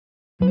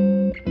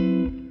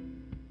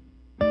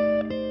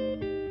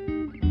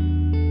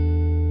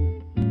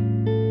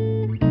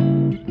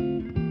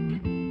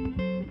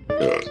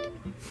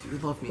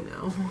love me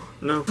now?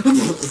 No.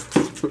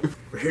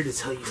 We're here to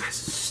tell you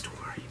guys a story,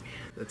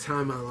 man. The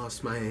time I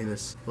lost my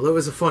anus. Well, it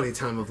was a funny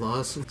time of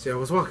loss. See, I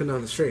was walking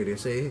down the street, you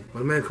see,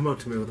 when a man come up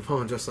to me with a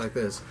phone just like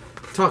this,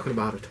 talking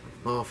about it,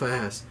 all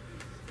fast.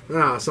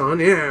 Ah, son,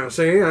 yeah,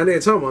 see, I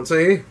need someone,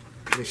 see?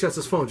 And he shuts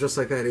his phone just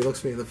like that. He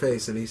looks me in the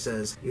face and he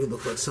says, "You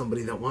look like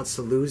somebody that wants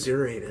to lose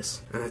your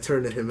anus." And I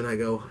turn to him and I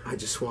go, "I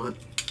just want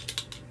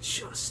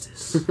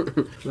justice."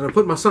 Then I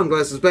put my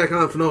sunglasses back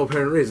on for no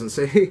apparent reason,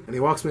 see? And he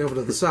walks me over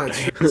to the side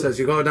and says,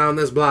 "You go down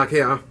this block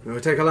here, and we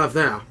take a left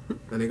there.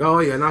 Then you go,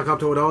 you knock up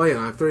to a door, you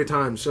knock 3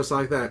 times, just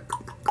like that."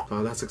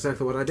 Oh, that's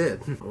exactly what I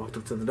did. I walked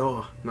up to the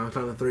door, knocked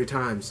on it 3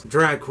 times.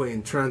 Drag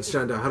queen,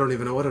 transgender, I don't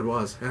even know what it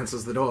was.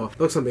 Answers the door,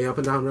 looks at me up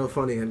and down real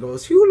funny and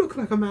goes, "You look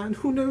like a man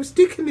who knows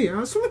dick in the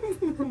ass."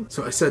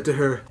 So I said to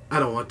her, "I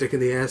don't want dick in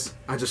the ass,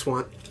 I just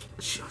want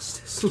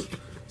justice."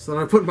 So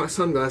then I put my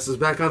sunglasses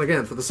back on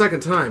again for the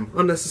 2nd time,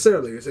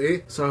 unnecessarily, you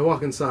see. So I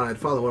walk inside,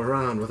 follow her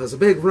around, with us a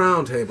big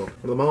round table,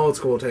 one of them old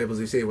school tables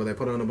you see where they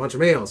put on a bunch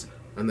of meals.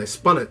 And they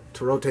spun it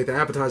to rotate the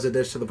appetizer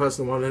dish to the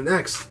person who wanted it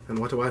next. And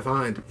what do I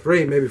find?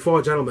 3, maybe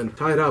 4 gentlemen,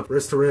 tied up,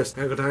 wrist to wrist,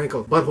 ankle to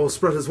ankle, butthole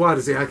spread as wide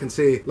as the eye can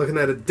see, looking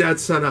at a dead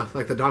center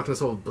like the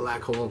darkness of a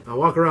black hole. I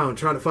walk around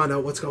trying to find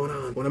out what's going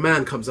on, when a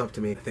man comes up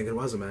to me. I think it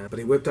was a man, but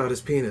he whipped out his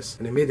penis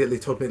and immediately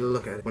told me to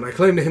look at it. When I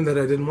claimed to him that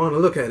I didn't want to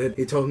look at it,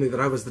 he told me that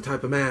I was the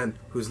type of man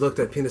who's looked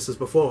at penises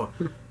before.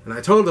 And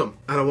I told him,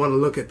 I don't want to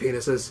look at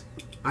penises,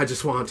 I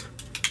just want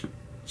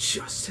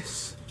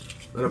justice.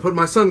 Then I put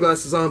my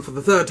sunglasses on for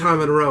the 3rd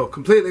time in a row,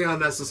 completely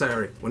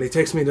unnecessary. When he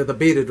takes me to the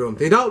beaded room,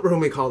 the adult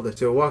room he called it,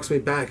 so he walks me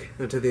back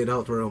into the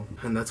adult room,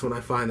 and that's when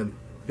I find him.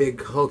 Big,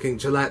 hulking,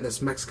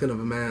 gelatinous Mexican of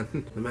a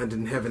man. The man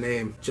didn't have a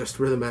name, just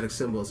rhythmatic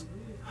symbols.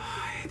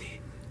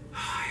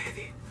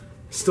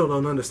 Still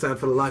don't understand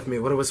for the life of me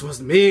what it was supposed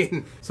to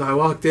mean. So I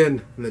walked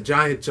in, and the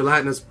giant,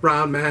 gelatinous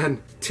brown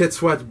man, tit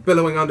sweat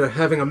billowing under,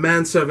 having a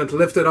manservant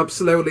lift it up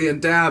slowly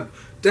and dab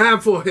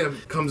for him,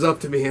 comes up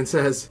to me and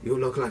says, "You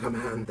look like a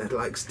man that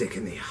likes dick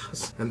in the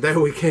ass." And there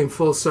we came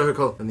full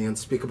circle, and the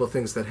unspeakable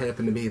things that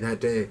happened to me that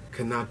day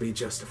cannot be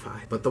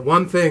justified. But the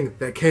one thing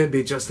that can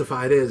be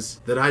justified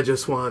is that I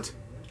just want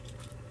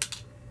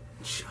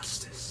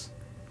justice.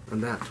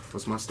 And that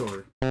was my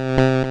story.